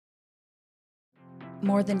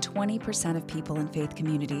More than 20% of people in faith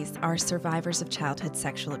communities are survivors of childhood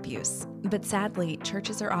sexual abuse. But sadly,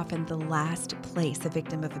 churches are often the last place a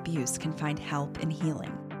victim of abuse can find help and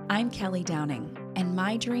healing. I'm Kelly Downing, and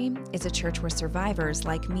my dream is a church where survivors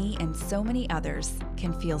like me and so many others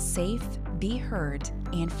can feel safe, be heard,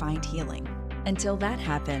 and find healing. Until that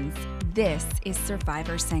happens, this is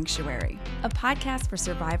Survivor Sanctuary, a podcast for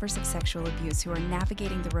survivors of sexual abuse who are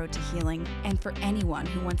navigating the road to healing, and for anyone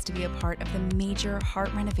who wants to be a part of the major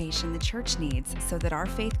heart renovation the church needs so that our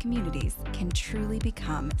faith communities can truly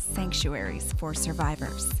become sanctuaries for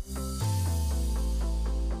survivors.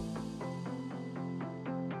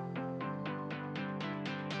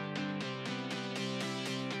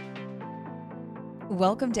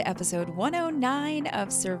 Welcome to episode 109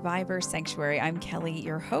 of Survivor Sanctuary. I'm Kelly,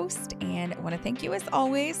 your host, and I want to thank you as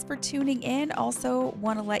always for tuning in. Also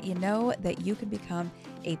want to let you know that you can become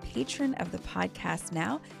a patron of the podcast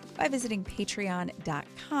now by visiting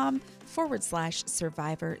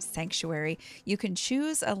patreon.com/Survivor Sanctuary. You can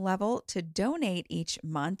choose a level to donate each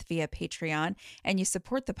month via Patreon, and you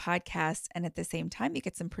support the podcast. And at the same time, you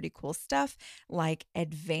get some pretty cool stuff like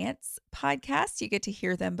advance podcasts. You get to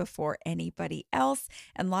hear them before anybody else,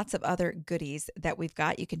 and lots of other goodies that we've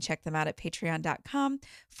got. You can check them out at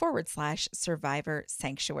patreon.com/Survivor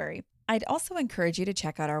Sanctuary. I'd also encourage you to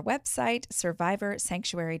check out our website,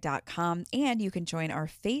 survivorsanctuary.com, and you can join our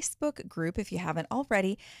Facebook group if you haven't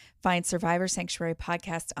already. Find Survivor Sanctuary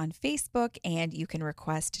Podcast on Facebook, and you can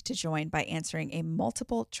request to join by answering a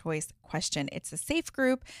multiple choice question. It's a safe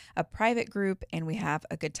group, a private group, and we have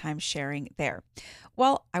a good time sharing there.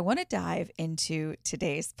 Well, I want to dive into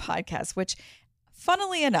today's podcast, which,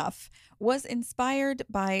 funnily enough, was inspired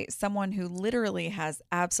by someone who literally has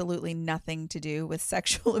absolutely nothing to do with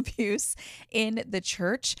sexual abuse in the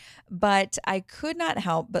church. But I could not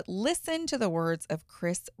help but listen to the words of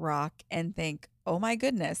Chris Rock and think, oh my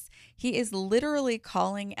goodness, he is literally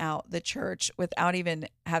calling out the church without even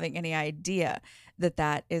having any idea that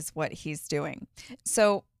that is what he's doing.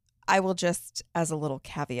 So I will just, as a little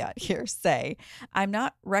caveat here, say I'm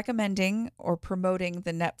not recommending or promoting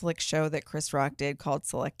the Netflix show that Chris Rock did called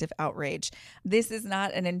Selective Outrage. This is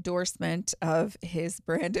not an endorsement of his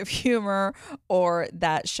brand of humor or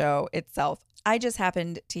that show itself. I just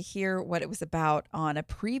happened to hear what it was about on a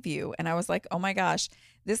preview, and I was like, oh my gosh,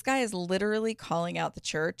 this guy is literally calling out the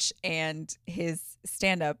church, and his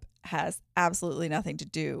stand-up has absolutely nothing to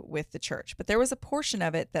do with the church. But there was a portion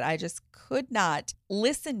of it that I just could not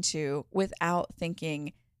listen to without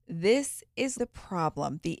thinking, this is the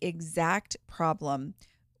problem, the exact problem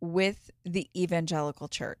with the evangelical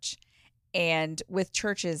church. And with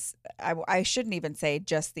churches, I shouldn't even say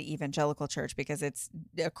just the evangelical church, because it's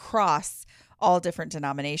across all different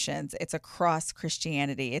denominations. It's across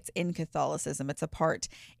Christianity. It's in Catholicism. It's a part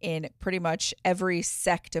in pretty much every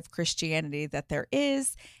sect of Christianity that there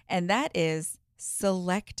is. And that is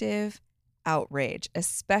selective outrage,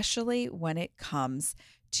 especially when it comes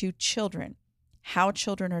to children, how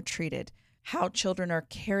children are treated, how children are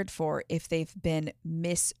cared for if they've been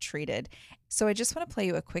mistreated. So I just want to play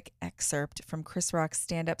you a quick excerpt from Chris Rock's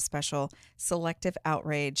stand-up special, Selective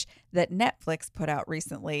Outrage, that Netflix put out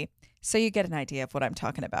recently, so you get an idea of what I'm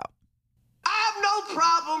talking about. I have no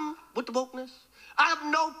problem with the wokeness. I have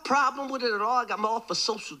no problem with it at all. I'm all for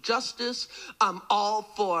social justice. I'm all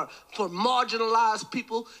for marginalized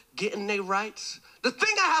people getting their rights. The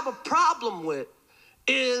thing I have a problem with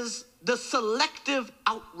is the selective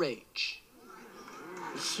outrage.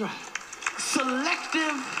 That's right.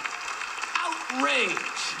 Selective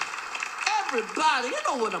outrage. Everybody, you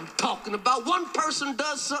know what I'm talking about. One person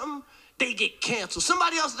does something, they get canceled.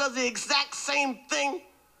 Somebody else does the exact same thing,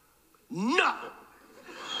 nothing.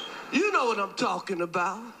 You know what I'm talking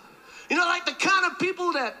about. You know, like the kind of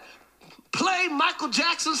people that play Michael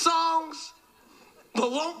Jackson songs,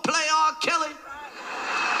 but won't play R. Kelly.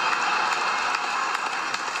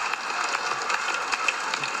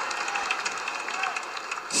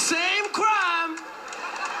 Same crime.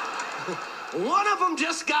 One of them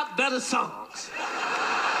just got better songs.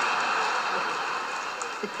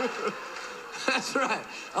 That's right.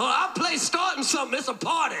 Oh, I play starting something, it's a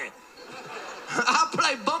party. I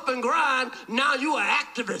play bump and grind, now you an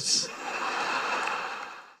activist.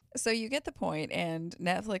 So you get the point, and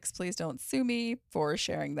Netflix, please don't sue me for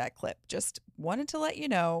sharing that clip. Just wanted to let you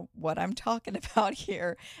know what I'm talking about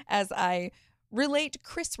here as I relate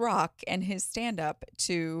Chris Rock and his stand-up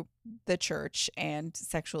to the church and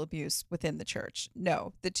sexual abuse within the church.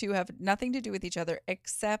 No, the two have nothing to do with each other,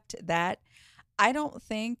 except that I don't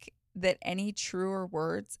think that any truer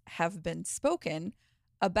words have been spoken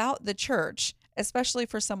about the church, especially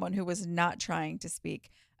for someone who was not trying to speak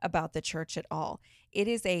about the church at all. It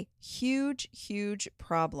is a huge, huge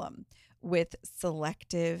problem with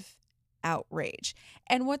selective outrage.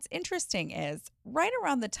 And what's interesting is right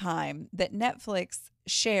around the time that Netflix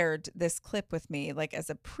shared this clip with me, like as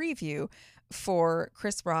a preview for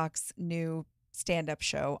Chris Rock's new stand up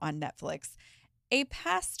show on Netflix, a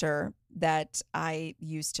pastor that I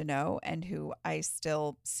used to know and who I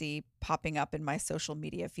still see popping up in my social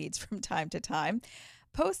media feeds from time to time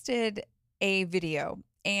posted a video.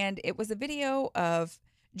 And it was a video of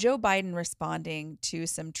Joe Biden responding to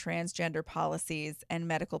some transgender policies and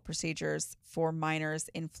medical procedures for minors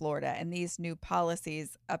in Florida. And these new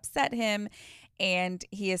policies upset him. And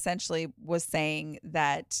he essentially was saying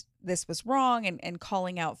that this was wrong and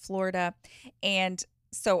calling out Florida. And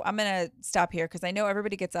so I'm going to stop here because I know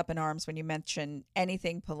everybody gets up in arms when you mention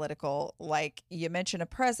anything political. Like you mention a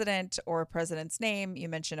president or a president's name, you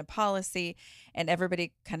mention a policy, and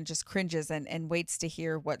everybody kind of just cringes and waits to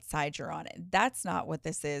hear what side you're on. And that's not what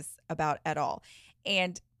this is about at all.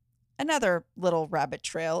 And another little rabbit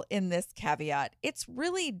trail in this caveat, it's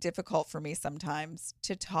really difficult for me sometimes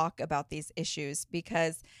to talk about these issues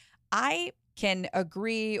because I can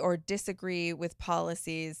agree or disagree with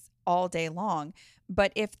policies all day long.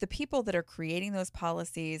 But if the people that are creating those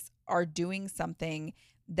policies are doing something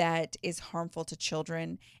that is harmful to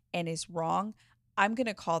children and is wrong, I'm going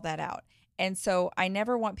to call that out. And so I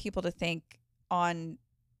never want people to think on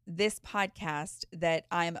this podcast that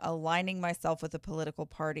I'm aligning myself with a political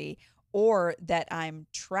party or that I'm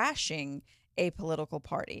trashing a political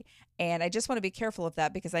party. And I just want to be careful of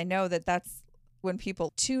that because I know that that's when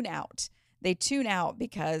people tune out. They tune out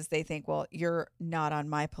because they think, well, you're not on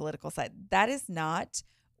my political side. That is not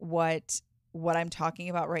what I'm talking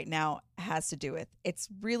about right now has to do with. It's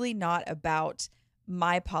really not about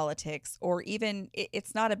my politics or even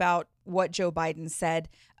it's not about what Joe Biden said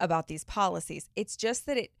about these policies. It's just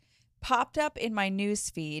that it popped up in my news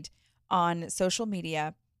feed on social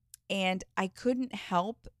media and I couldn't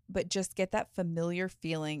help but just get that familiar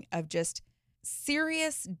feeling of just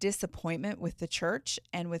serious disappointment with the church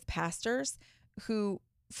and with pastors who,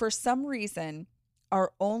 for some reason,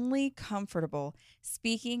 are only comfortable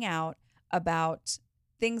speaking out about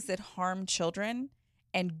things that harm children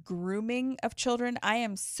and grooming of children. I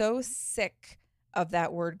am so sick of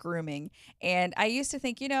that word grooming. And I used to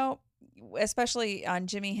think, especially on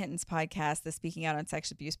Jimmy Hinton's podcast, the Speaking Out on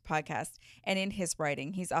Sex Abuse podcast, and in his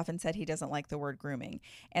writing, he's often said he doesn't like the word grooming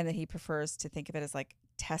and that he prefers to think of it as like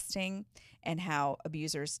testing and how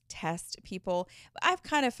abusers test people. I've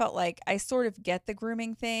kind of felt like I sort of get the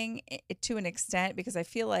grooming thing to an extent because I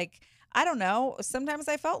feel like, I don't know, sometimes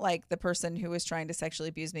I felt like the person who was trying to sexually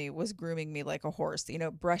abuse me was grooming me like a horse,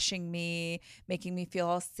 brushing me, making me feel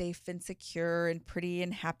all safe and secure and pretty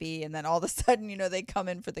and happy. And then all of a sudden, they come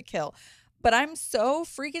in for the kill. But I'm so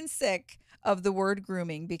freaking sick of the word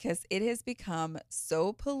grooming because it has become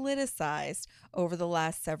so politicized over the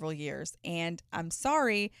last several years. And I'm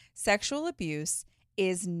sorry, sexual abuse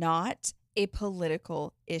is not a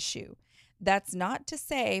political issue. That's not to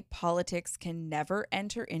say politics can never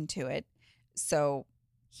enter into it. So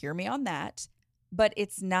hear me on that. But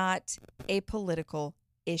it's not a political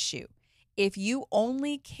issue. If you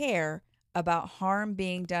only care about harm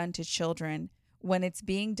being done to children when it's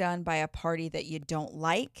being done by a party that you don't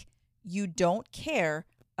like, you don't care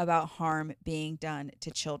about harm being done to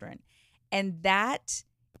children. And that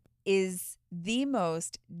is the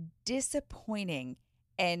most disappointing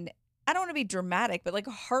and I don't want to be dramatic, but like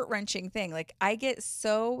a heart-wrenching thing. Like I get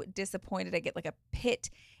so disappointed. I get like a pit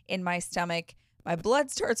in my stomach. My blood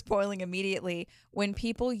starts boiling immediately when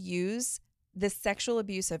people use the sexual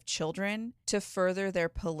abuse of children to further their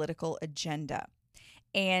political agenda.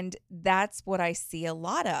 And that's what I see a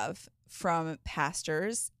lot of from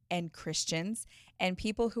pastors and Christians and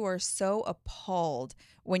people who are so appalled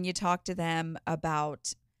when you talk to them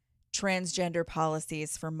about transgender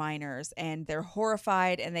policies for minors and they're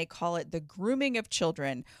horrified and they call it the grooming of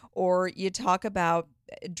children, or you talk about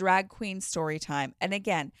drag queen story time. And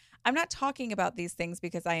again, I'm not talking about these things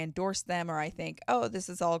because I endorse them or I think, oh, this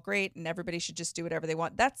is all great and everybody should just do whatever they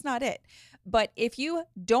want. That's not it. But if you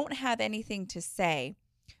don't have anything to say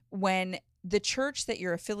when the church that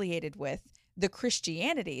you're affiliated with, the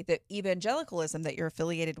Christianity, the evangelicalism that you're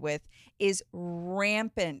affiliated with is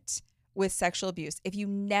rampant with sexual abuse, if you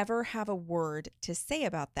never have a word to say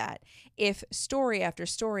about that, if story after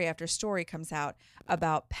story after story comes out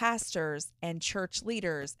about pastors and church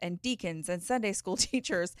leaders and deacons and Sunday school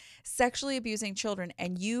teachers sexually abusing children,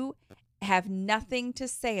 and you have nothing to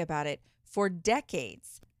say about it for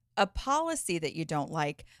decades, a policy that you don't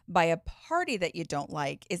like by a party that you don't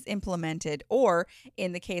like is implemented, or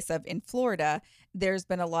in the case of in Florida, there's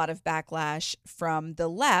been a lot of backlash from the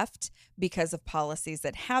left because of policies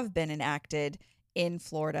that have been enacted in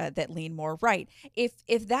Florida that lean more right.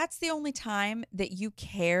 If that's the only time that you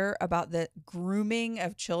care about the grooming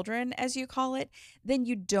of children, as you call it, then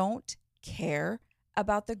you don't care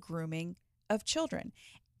about the grooming of children.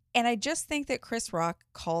 And I just think that Chris Rock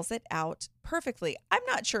calls it out perfectly. I'm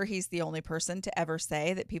not sure he's the only person to ever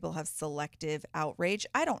say that people have selective outrage.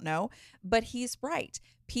 I don't know, but he's right.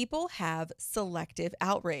 People have selective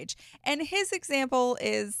outrage. And his example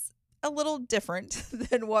is a little different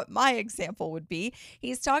than what my example would be.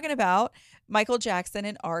 He's talking about Michael Jackson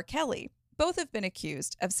and R. Kelly. Both have been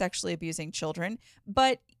accused of sexually abusing children,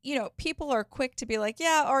 but people are quick to be like,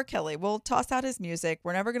 yeah, R. Kelly, we'll toss out his music.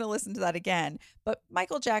 We're never going to listen to that again. But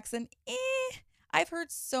Michael Jackson, I've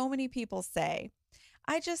heard so many people say,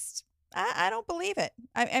 I don't believe it.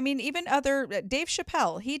 I mean, even other Dave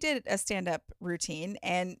Chappelle, he did a stand-up routine,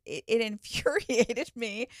 and it infuriated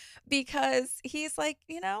me because he's like,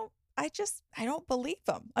 I don't believe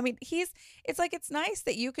him. I mean, it's like, it's nice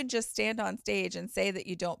that you can just stand on stage and say that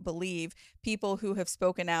you don't believe people who have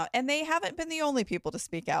spoken out, and they haven't been the only people to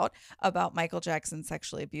speak out about Michael Jackson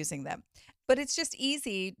sexually abusing them. But it's just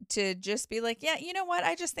easy to just be like, yeah, you know what?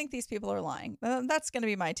 I just think these people are lying. That's going to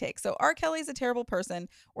be my take. So R. Kelly's a terrible person.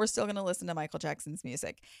 We're still going to listen to Michael Jackson's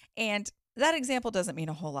music. And that example doesn't mean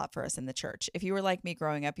a whole lot for us in the church. If you were like me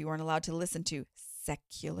growing up, you weren't allowed to listen to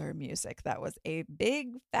secular music. That was a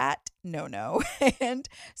big fat no-no. And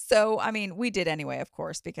so, I mean, we did anyway, of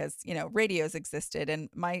course, because, radios existed. And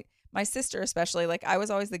my sister especially, like, I was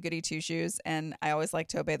always the goody two shoes, and I always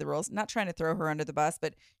liked to obey the rules. Not trying to throw her under the bus,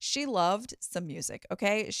 but she loved some music,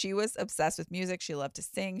 okay? She was obsessed with music. She loved to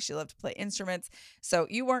sing. She loved to play instruments. So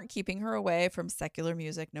you weren't keeping her away from secular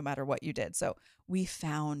music no matter what you did. So we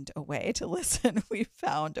found a way to listen. We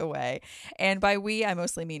found a way. And by we, I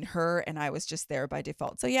mostly mean her, and I was just there by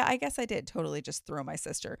default. So yeah, I guess I did totally just throw my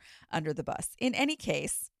sister under the bus. In any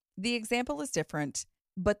case, the example is different,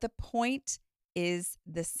 but the point is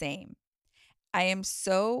the same. I am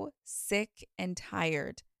so sick and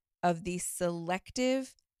tired of the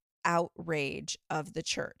selective outrage of the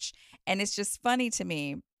church. And it's just funny to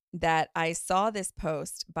me that I saw this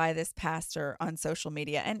post by this pastor on social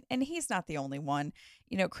media, and he's not the only one.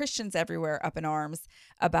 Christians everywhere up in arms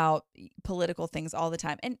about political things all the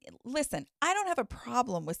time. And listen, I don't have a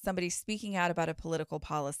problem with somebody speaking out about a political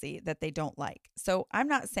policy that they don't like. So I'm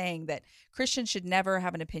not saying that Christians should never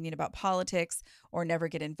have an opinion about politics or never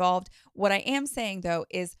get involved. What I am saying, though,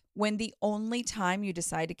 is when the only time you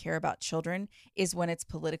decide to care about children is when it's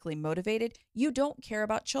politically motivated, you don't care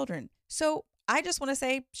about children. So I just want to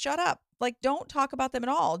say, shut up. Like, don't talk about them at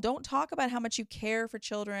all. Don't talk about how much you care for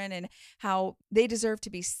children and how they deserve to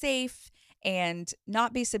be safe and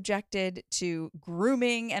not be subjected to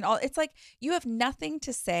grooming and all. It's like you have nothing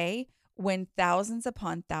to say when thousands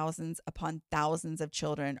upon thousands upon thousands of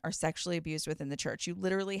children are sexually abused within the church. You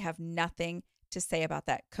literally have nothing to say about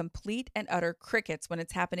that. Complete and utter crickets when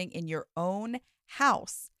it's happening in your own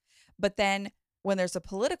house. But then when there's a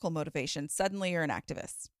political motivation, suddenly you're an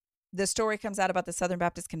activist. The story comes out about the Southern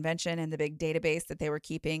Baptist Convention and the big database that they were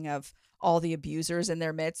keeping of all the abusers in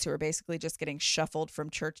their midst who are basically just getting shuffled from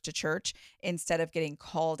church to church instead of getting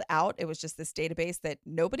called out. It was just this database that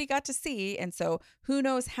nobody got to see. And so who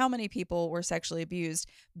knows how many people were sexually abused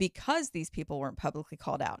because these people weren't publicly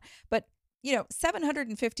called out. But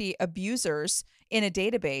 750 abusers in a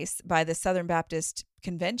database by the Southern Baptist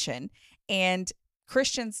Convention, and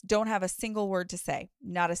Christians don't have a single word to say,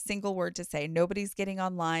 not a single word to say. Nobody's getting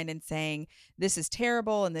online and saying this is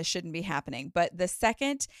terrible and this shouldn't be happening. But the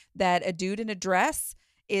second that a dude in a dress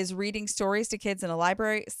is reading stories to kids in a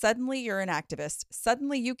library, suddenly you're an activist.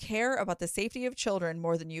 Suddenly you care about the safety of children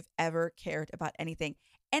more than you've ever cared about anything.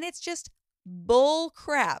 And it's just bull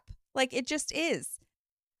crap. Like, it just is.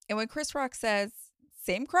 And when Chris Rock says,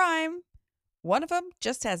 same crime, one of them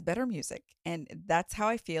just has better music. And that's how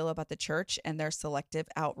I feel about the church and their selective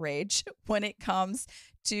outrage when it comes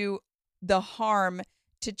to the harm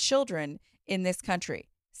to children in this country.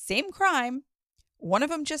 Same crime. One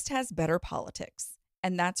of them just has better politics.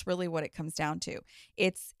 And that's really what it comes down to.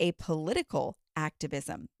 It's a political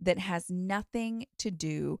activism that has nothing to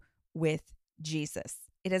do with Jesus.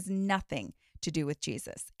 It has nothing to do with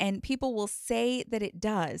Jesus. And people will say that it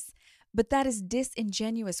does, but that is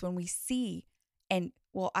disingenuous when we see, and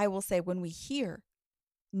well, I will say when we hear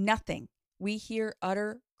nothing. We hear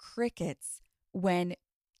utter crickets when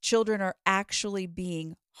children are actually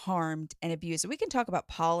being harmed and abused. We can talk about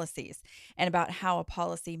policies and about how a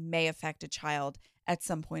policy may affect a child at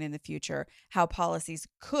some point in the future, how policies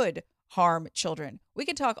could harm children. We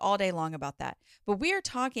can talk all day long about that. But we are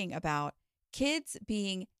talking about kids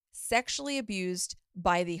being sexually abused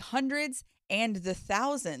by the hundreds and the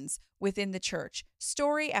thousands within the church,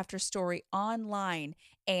 story after story online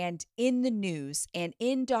and in the news and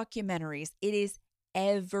in documentaries. It is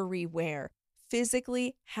everywhere,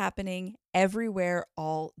 physically happening everywhere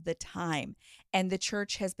all the time. And the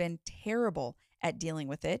church has been terrible at dealing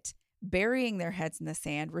with it, burying their heads in the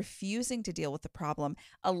sand, refusing to deal with the problem,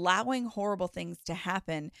 allowing horrible things to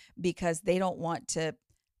happen because they don't want to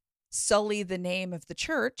sully the name of the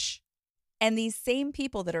church. And these same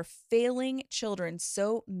people that are failing children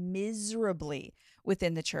so miserably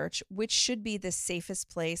within the church, which should be the safest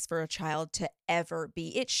place for a child to ever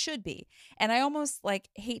be. It should be. And I almost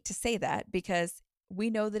hate to say that because we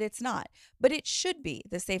know that it's not, but it should be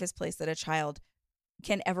the safest place that a child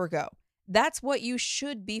can ever go. That's what you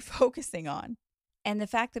should be focusing on. And the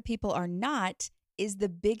fact that people are not is the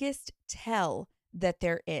biggest tell that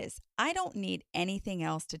there is. I don't need anything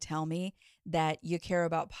else to tell me that you care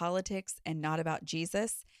about politics and not about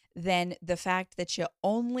Jesus than the fact that you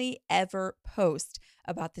only ever post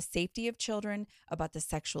about the safety of children, about the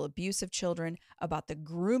sexual abuse of children, about the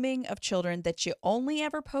grooming of children, that you only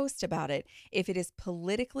ever post about it if it is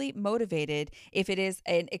politically motivated, if it is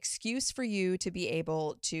an excuse for you to be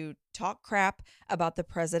able to talk crap about the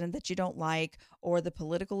president that you don't like, or the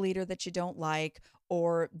political leader that you don't like,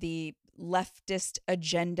 or the leftist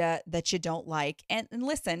agenda that you don't like. And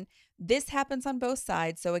listen, this happens on both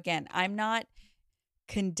sides. So again, I'm not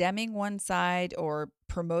condemning one side or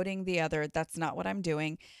promoting the other. That's not what I'm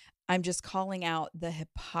doing. I'm just calling out the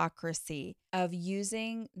hypocrisy of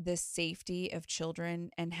using the safety of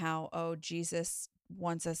children and how, oh, Jesus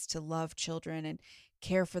wants us to love children and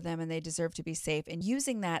care for them and they deserve to be safe, and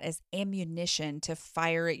using that as ammunition to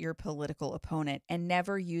fire at your political opponent and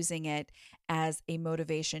never using it as a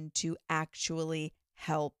motivation to actually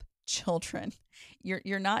help children.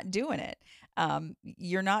 You're not doing it.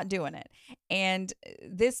 You're not doing it. And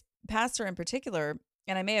this pastor in particular,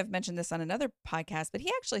 and I may have mentioned this on another podcast, but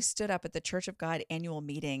he actually stood up at the Church of God annual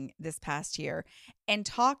meeting this past year and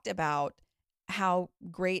talked about how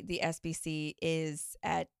great the SBC is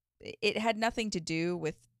at. It had nothing to do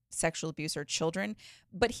with sexual abuse or children,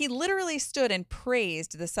 but he literally stood and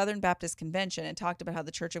praised the Southern Baptist Convention and talked about how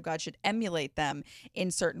the Church of God should emulate them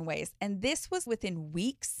in certain ways. And this was within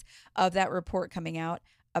weeks of that report coming out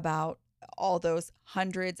about all those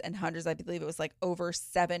hundreds and hundreds, I believe it was over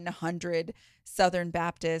 700 Southern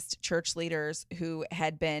Baptist church leaders who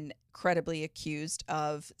had been credibly accused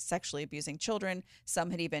of sexually abusing children.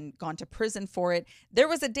 Some had even gone to prison for it. There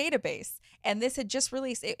was a database, and this had just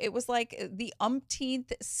released. It was like the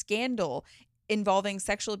umpteenth scandal involving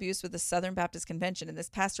sexual abuse with the Southern Baptist Convention. And this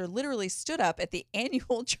pastor literally stood up at the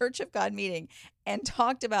annual Church of God meeting and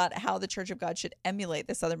talked about how the Church of God should emulate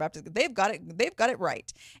the Southern Baptist. They've got it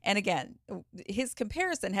right. And again, his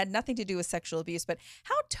comparison had nothing to do with sexual abuse, but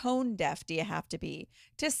how tone deaf do you have to be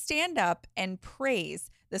to stand up and praise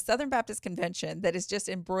the Southern Baptist Convention that is just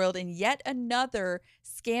embroiled in yet another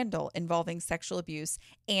scandal involving sexual abuse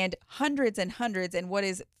and hundreds and what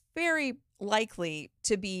is very likely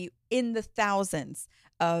to be in the thousands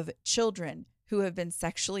of children who have been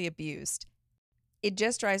sexually abused. It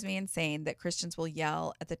just drives me insane that Christians will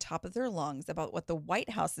yell at the top of their lungs about what the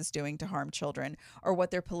White House is doing to harm children or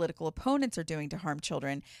what their political opponents are doing to harm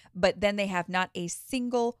children, but then they have not a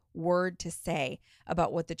single word to say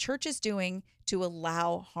about what the church is doing to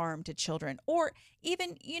allow harm to children. Or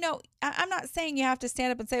even, I'm not saying you have to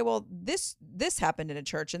stand up and say, well, this happened in a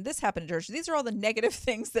church and this happened in a church. These are all the negative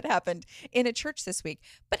things that happened in a church this week.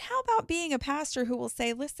 But how about being a pastor who will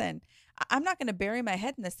say, listen, I'm not going to bury my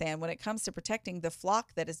head in the sand when it comes to protecting the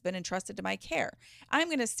flock that has been entrusted to my care. I'm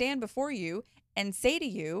going to stand before you and say to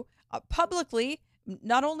you publicly,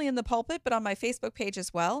 not only in the pulpit, but on my Facebook page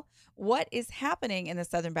as well, what is happening in the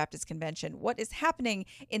Southern Baptist Convention, what is happening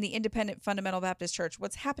in the Independent Fundamental Baptist Church,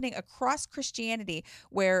 what's happening across Christianity,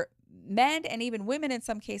 where men and even women in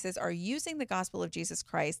some cases are using the gospel of Jesus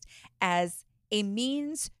Christ as a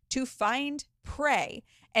means to find prey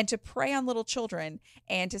and to prey on little children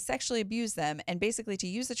and to sexually abuse them and basically to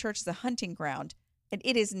use the church as a hunting ground. And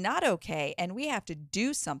it is not okay. And we have to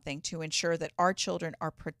do something to ensure that our children are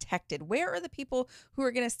protected. Where are the people who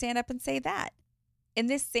are going to stand up and say that? In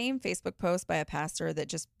this same Facebook post by a pastor that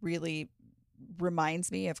just really reminds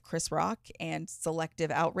me of Chris Rock and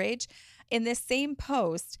Selective Outrage, in this same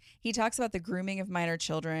post, he talks about the grooming of minor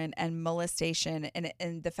children and molestation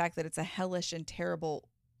and the fact that it's a hellish and terrible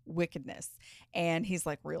wickedness. And he's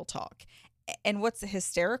like, real talk. And what's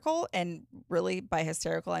hysterical, and really by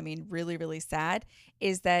hysterical, I mean really, really sad,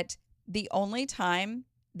 is that the only time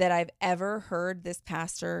that I've ever heard this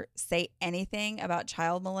pastor say anything about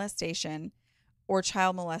child molestation or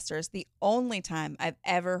child molesters, the only time I've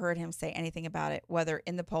ever heard him say anything about it, whether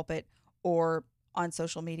in the pulpit or on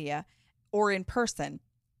social media or in person,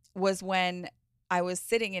 was when I was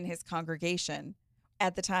sitting in his congregation.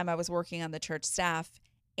 At the time, I was working on the church staff,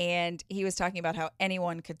 and he was talking about how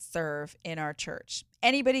anyone could serve in our church.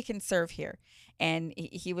 Anybody can serve here. And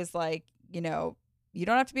he was like, you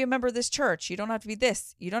don't have to be a member of this church. You don't have to be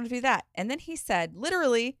this. You don't have to be that. And then he said,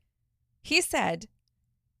 literally, he said,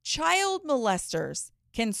 child molesters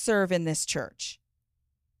can serve in this church.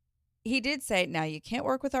 He did say, now you can't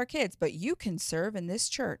work with our kids, but you can serve in this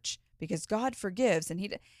church because God forgives. And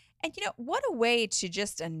what a way to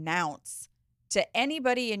just announce to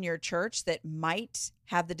anybody in your church that might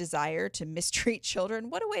have the desire to mistreat children.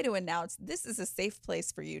 What a way to announce, this is a safe place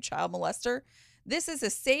for you, child molester. This is a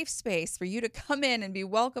safe space for you to come in and be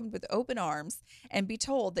welcomed with open arms and be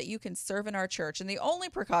told that you can serve in our church. And the only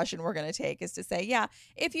precaution we're going to take is to say, yeah,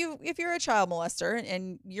 if you're a child molester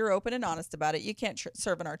and you're open and honest about it, you can't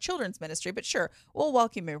serve in our children's ministry, but sure, we'll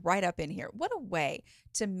welcome you right up in here. What a way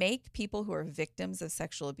to make people who are victims of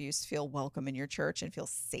sexual abuse feel welcome in your church and feel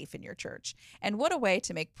safe in your church. And what a way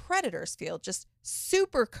to make predators feel just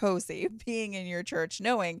super cozy being in your church,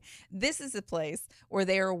 knowing this is a place where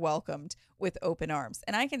they are welcomed with open arms.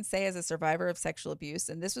 And I can say, as a survivor of sexual abuse,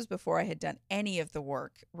 and this was before I had done any of the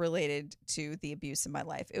work related to the abuse in my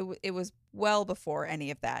life. It was well before any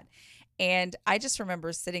of that. And I just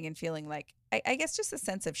remember sitting and feeling like, I guess just a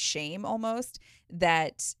sense of shame almost,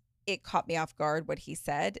 that it caught me off guard what he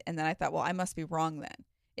said. And then I thought, well, I must be wrong then.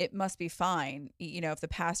 It must be fine. If the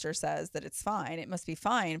pastor says that it's fine, it must be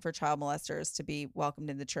fine for child molesters to be welcomed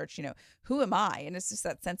in the church. Who am I? And it's just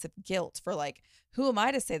that sense of guilt for like, who am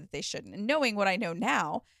I to say that they shouldn't? And knowing what I know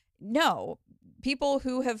now, no, people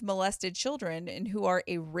who have molested children and who are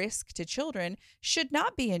a risk to children should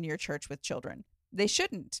not be in your church with children. They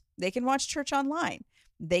shouldn't. They can watch church online.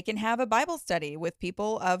 They can have a Bible study with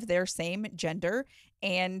people of their same gender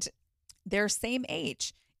and their same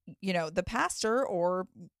age. The pastor or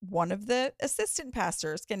one of the assistant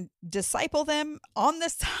pastors can disciple them on the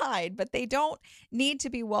side, but they don't need to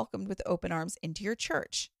be welcomed with open arms into your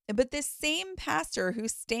church. But this same pastor who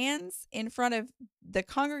stands in front of the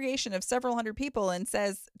congregation of several hundred people and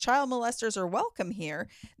says child molesters are welcome here,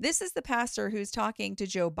 this is the pastor who's talking to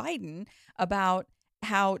Joe Biden about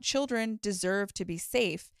how children deserve to be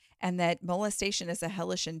safe and that molestation is a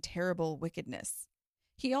hellish and terrible wickedness.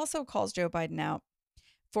 He also calls Joe Biden out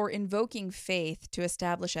for invoking faith to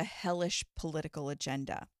establish a hellish political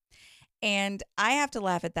agenda. And I have to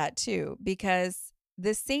laugh at that too, because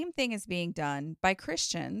the same thing is being done by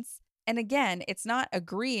Christians. And again, it's not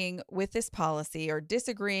agreeing with this policy or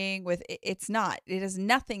disagreeing with it. It's not. It has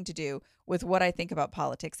nothing to do with what I think about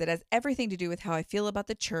politics. It has everything to do with how I feel about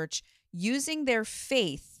the church using their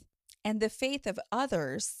faith and the faith of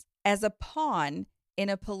others as a pawn in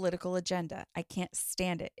a political agenda. I can't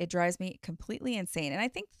stand it. It drives me completely insane. And I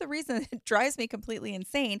think the reason it drives me completely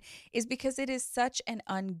insane is because it is such an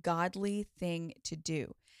ungodly thing to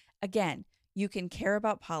do. Again, you can care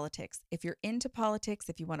about politics. If you're into politics,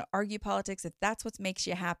 if you want to argue politics, if that's what makes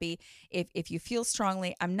you happy, if you feel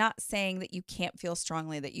strongly, I'm not saying that you can't feel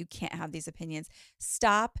strongly, that you can't have these opinions.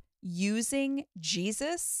 Stop using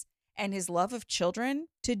Jesus and his love of children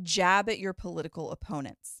to jab at your political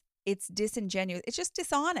opponents. It's disingenuous. It's just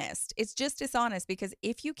dishonest. It's just dishonest because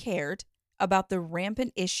if you cared about the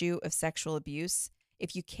rampant issue of sexual abuse,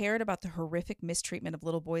 if you cared about the horrific mistreatment of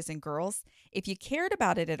little boys and girls, if you cared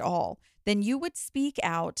about it at all, then you would speak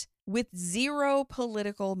out with zero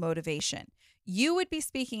political motivation. You would be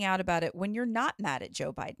speaking out about it when you're not mad at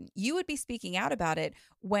Joe Biden. You would be speaking out about it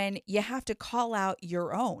when you have to call out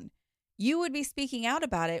your own. You would be speaking out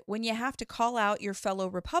about it when you have to call out your fellow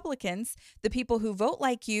Republicans, the people who vote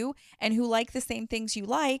like you and who like the same things you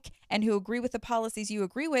like and who agree with the policies you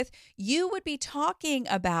agree with. You would be talking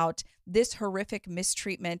about this horrific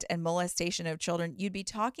mistreatment and molestation of children. You'd be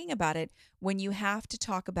talking about it when you have to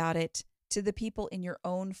talk about it to the people in your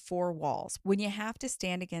own four walls, when you have to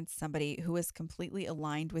stand against somebody who is completely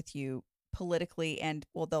aligned with you politically and,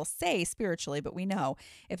 well, they'll say spiritually, but we know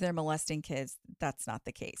if they're molesting kids, that's not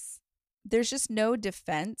the case. There's just no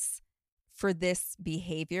defense for this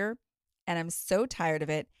behavior, and I'm so tired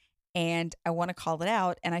of it, and I want to call it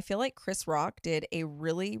out, and I feel like Chris Rock did a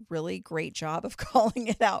really, really great job of calling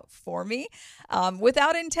it out for me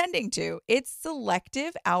without intending to. It's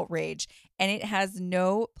selective outrage, and it has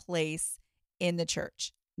no place in the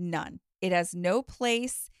church. None. It has no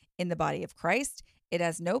place in the body of Christ. It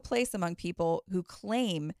has no place among people who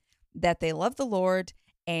claim that they love the Lord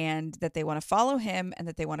and that they want to follow him and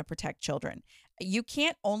that they want to protect children. You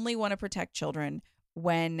can't only want to protect children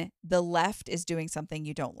when the left is doing something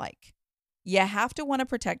you don't like. You have to want to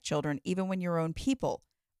protect children even when your own people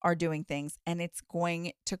are doing things, and it's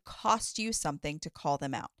going to cost you something to call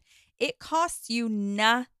them out. It costs you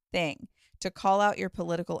nothing to call out your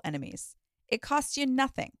political enemies. It costs you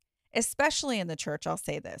nothing, especially in the church. I'll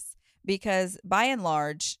say this because by and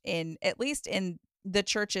large, at least in the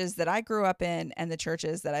churches that I grew up in and the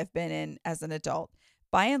churches that I've been in as an adult,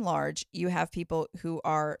 by and large, you have people who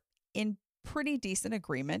are in pretty decent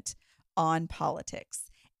agreement on politics.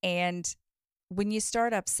 And when you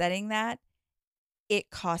start upsetting that, it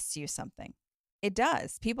costs you something. It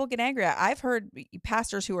does. People get angry. I've heard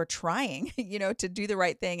pastors who are trying, to do the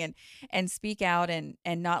right thing and speak out and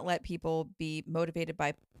not let people be motivated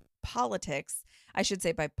by politics. I should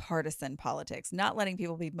say by partisan politics, not letting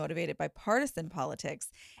people be motivated by partisan politics.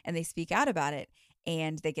 And they speak out about it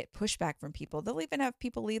and they get pushback from people. They'll even have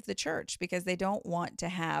people leave the church because they don't want to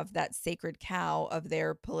have that sacred cow of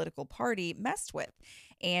their political party messed with.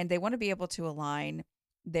 And they want to be able to align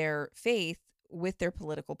their faith with their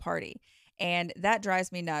political party. And that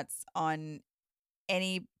drives me nuts on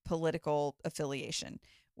any political affiliation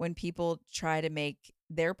when people try to make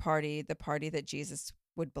their party the party that Jesus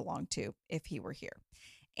would belong to if he were here.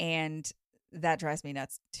 And that drives me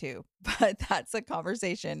nuts too. But that's a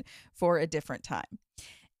conversation for a different time.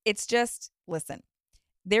 It's just, listen,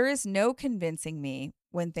 there is no convincing me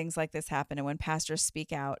when things like this happen and when pastors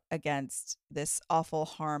speak out against this awful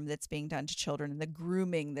harm that's being done to children and the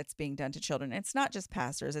grooming that's being done to children. It's not just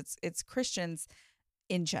pastors, it's Christians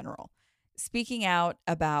in general. Speaking out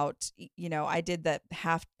about, I did the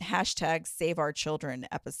hashtag Save Our Children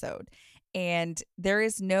episode, and there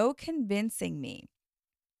is no convincing me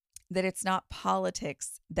that it's not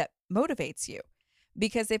politics that motivates you.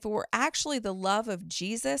 Because if it were actually the love of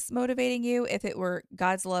Jesus motivating you, if it were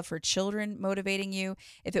God's love for children motivating you,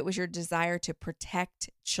 if it was your desire to protect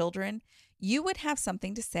children, you would have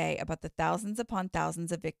something to say about the thousands upon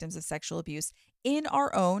thousands of victims of sexual abuse in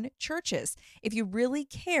our own churches. If you really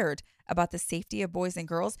cared about the safety of boys and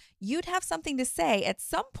girls, you'd have something to say at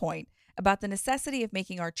some point about the necessity of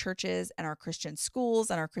making our churches and our Christian schools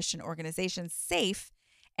and our Christian organizations safe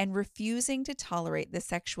and refusing to tolerate the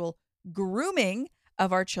sexual grooming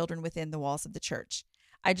of our children within the walls of the church.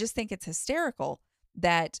 I just think it's hysterical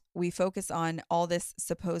that we focus on all this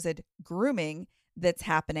supposed grooming that's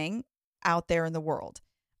happening out there in the world.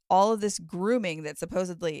 All of this grooming that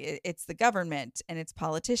supposedly it's the government and it's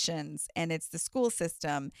politicians and it's the school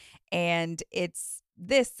system and it's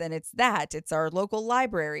this and it's that. It's our local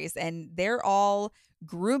libraries and they're all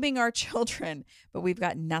grooming our children, but we've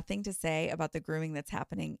got nothing to say about the grooming that's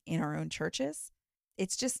happening in our own churches.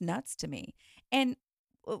 It's just nuts to me. And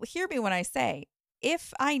hear me when I say,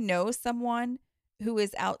 if I know someone who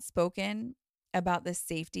is outspoken about the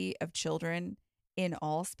safety of children in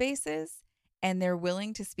all spaces, and they're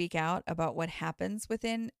willing to speak out about what happens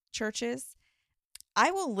within churches,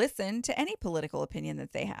 I will listen to any political opinion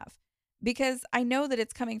that they have because I know that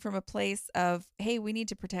it's coming from a place of, hey, we need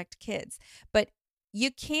to protect kids. But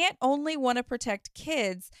you can't only want to protect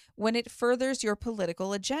kids when it furthers your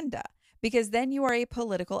political agenda, because then you are a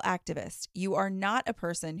political activist. You are not a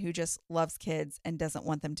person who just loves kids and doesn't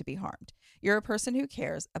want them to be harmed. You're a person who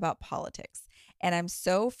cares about politics. And I'm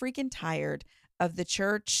so freaking tired of the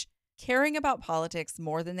church caring about politics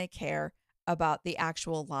more than they care about the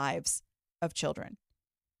actual lives of children.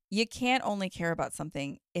 You can't only care about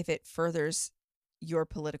something if it furthers your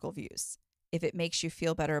political views, if it makes you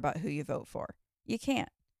feel better about who you vote for. You can't.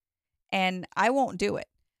 And I won't do it.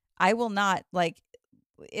 I will not,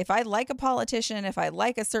 if I like a politician, if I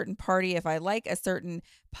like a certain party, if I like a certain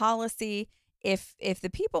policy, if the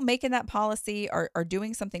people making that policy are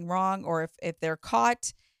doing something wrong, or if they're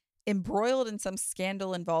caught embroiled in some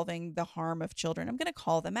scandal involving the harm of children, I'm going to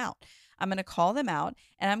call them out. I'm going to call them out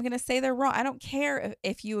and I'm going to say they're wrong. I don't care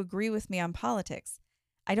if you agree with me on politics.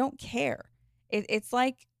 I don't care. It's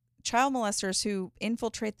like child molesters who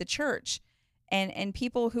infiltrate the church and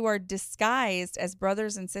people who are disguised as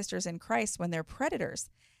brothers and sisters in Christ when they're predators.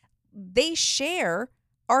 They share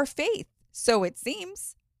our faith, so it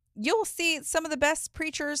seems. You'll see some of the best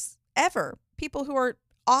preachers ever, people who are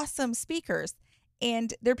awesome speakers,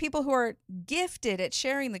 and they're people who are gifted at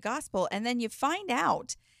sharing the gospel, and then you find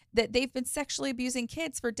out that they've been sexually abusing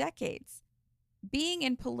kids for decades. Being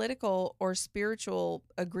in political or spiritual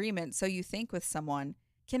agreement, so you think, with someone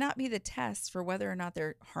cannot be the test for whether or not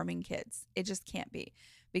they're harming kids. It just can't be,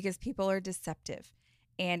 because people are deceptive.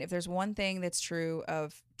 And if there's one thing that's true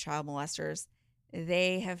of child molesters,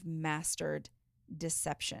 they have mastered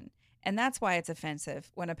deception. And that's why it's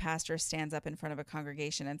offensive when a pastor stands up in front of a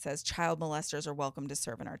congregation and says, child molesters are welcome to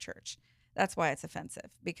serve in our church. That's why it's offensive,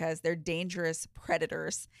 because they're dangerous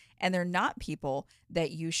predators and they're not people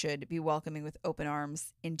that you should be welcoming with open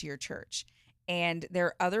arms into your church. And there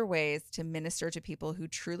are other ways to minister to people who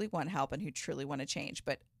truly want help and who truly want to change.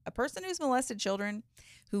 But a person who's molested children,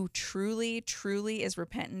 who truly, truly is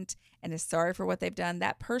repentant and is sorry for what they've done,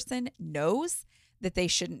 that person knows that they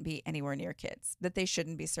shouldn't be anywhere near kids, that they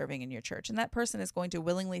shouldn't be serving in your church. And that person is going to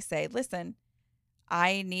willingly say, listen,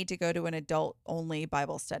 I need to go to an adult only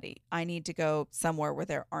Bible study. I need to go somewhere where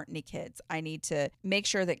there aren't any kids. I need to make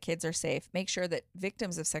sure that kids are safe, make sure that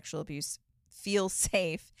victims of sexual abuse feel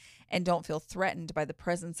safe and don't feel threatened by the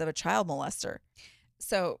presence of a child molester.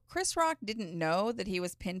 So Chris Rock didn't know that he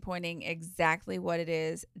was pinpointing exactly what it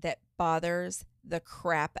is that bothers the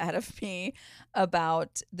crap out of me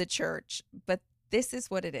about the church. But this is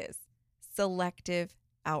what it is: selective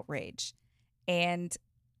outrage. And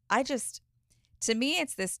to me,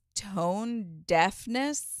 it's this tone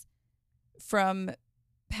deafness from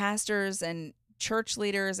pastors and church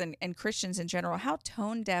leaders and Christians in general. How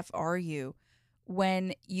tone deaf are you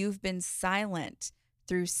when you've been silent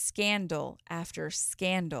through scandal after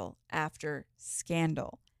scandal after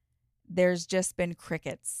scandal? There's just been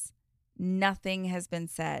crickets. Nothing has been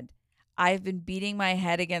said. I've been beating my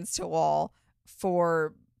head against a wall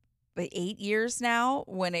for 8 years now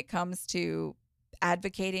when it comes to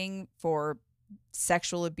advocating for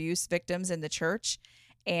sexual abuse victims in the church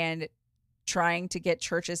and trying to get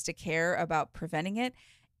churches to care about preventing it.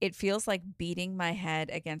 It feels like beating my head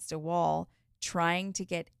against a wall, trying to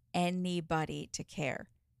get anybody to care.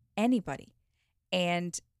 Anybody.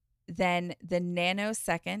 And then the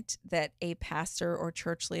nanosecond that a pastor or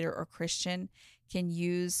church leader or Christian can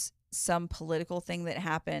use some political thing that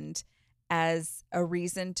happened as a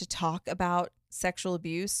reason to talk about sexual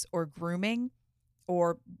abuse or grooming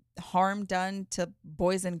or harm done to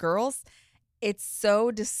boys and girls, it's so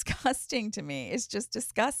disgusting to me. It's just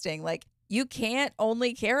disgusting. Like, you can't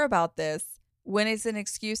only care about this when it's an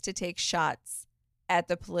excuse to take shots at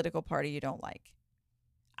the political party you don't like.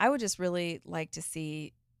 I would just really like to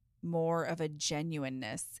see more of a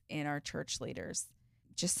genuineness in our church leaders.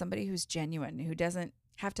 Just somebody who's genuine, who doesn't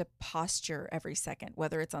have to posture every second,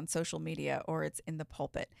 whether it's on social media or it's in the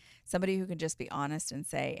pulpit. Somebody who can just be honest and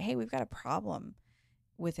say, hey, we've got a problem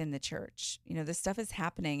within the church. This stuff is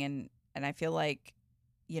happening. And I feel like,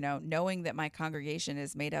 knowing that my congregation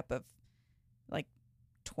is made up of like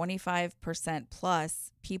 25%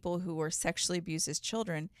 plus people who were sexually abused as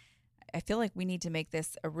children, I feel like we need to make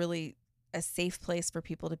this a safe place for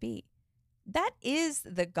people to be. That is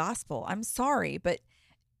the gospel. I'm sorry, but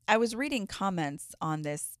I was reading comments on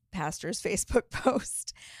this pastor's Facebook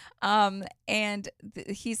post, and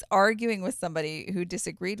he's arguing with somebody who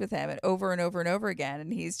disagreed with him and over and over and over again.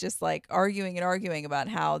 And he's just like arguing and arguing about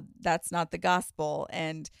how that's not the gospel,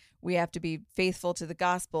 and we have to be faithful to the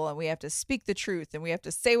gospel, and we have to speak the truth, and we have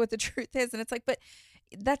to say what the truth is. And it's like, but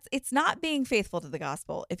it's not being faithful to the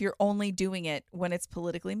gospel if you're only doing it when it's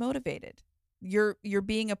politically motivated. You're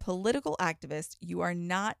being a political activist. You are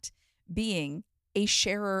not being a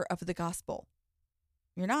sharer of the gospel.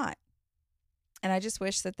 You're not. And I just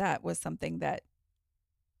wish that was something that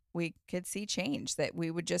we could see change, that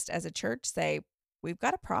we would just as a church say, we've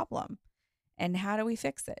got a problem, and how do we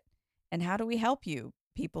fix it? And how do we help you,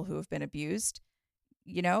 people who have been abused?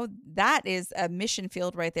 That is a mission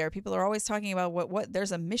field right there. People are always talking about what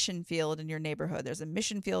there's a mission field in your neighborhood. There's a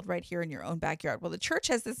mission field right here in your own backyard. Well, the church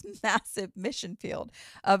has this massive mission field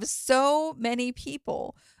of so many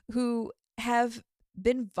people who have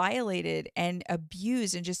been violated and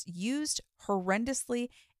abused and just used horrendously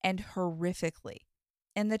and horrifically.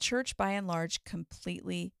 And the church, by and large,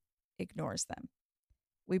 completely ignores them.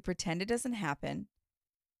 We pretend it doesn't happen.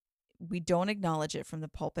 We don't acknowledge it from the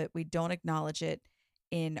pulpit. We don't acknowledge it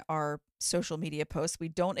in our social media posts. We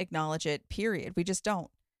don't acknowledge it, period. We just don't.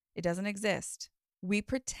 It doesn't exist. We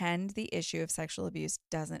pretend the issue of sexual abuse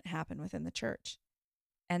doesn't happen within the church.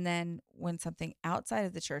 And then when something outside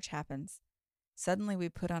of the church happens, suddenly we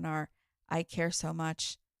put on our I care so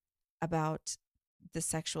much about the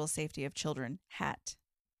sexual safety of children hat.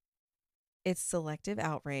 It's selective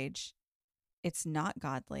outrage. It's not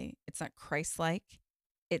godly. It's not Christ-like.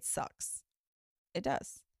 It sucks. It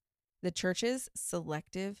does. The church's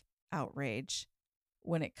selective outrage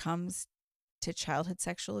when it comes to childhood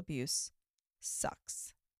sexual abuse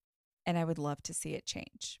sucks. And I would love to see it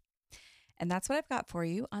change. And that's what I've got for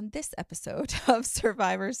you on this episode of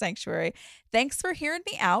Survivor Sanctuary. Thanks for hearing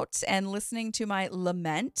me out and listening to my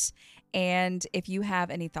lament. And if you have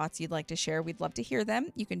any thoughts you'd like to share, we'd love to hear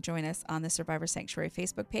them. You can join us on the Survivor Sanctuary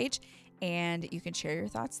Facebook page, and you can share your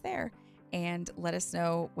thoughts there and let us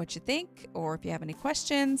know what you think, or if you have any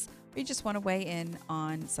questions, or you just want to weigh in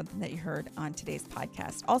on something that you heard on today's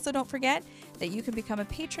podcast. Also, don't forget that you can become a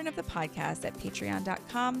patron of the podcast at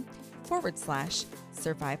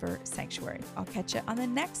patreon.com/Survivor Sanctuary. I'll catch you on the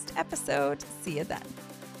next episode. See you then.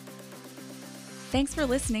 Thanks for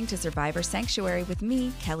listening to Survivor Sanctuary with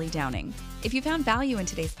me, Kelly Downing. If you found value in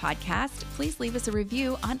today's podcast, please leave us a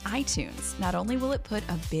review on iTunes. Not only will it put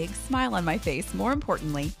a big smile on my face, more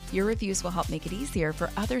importantly, your reviews will help make it easier for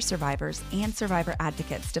other survivors and survivor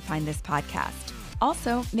advocates to find this podcast.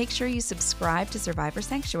 Also, make sure you subscribe to Survivor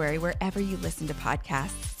Sanctuary wherever you listen to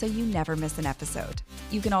podcasts so you never miss an episode.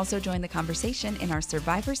 You can also join the conversation in our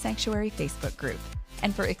Survivor Sanctuary Facebook group.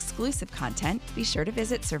 And for exclusive content, be sure to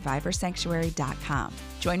visit survivorsanctuary.com.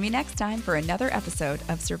 Join me next time for another episode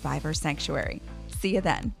of Survivor Sanctuary. See you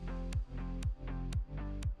then.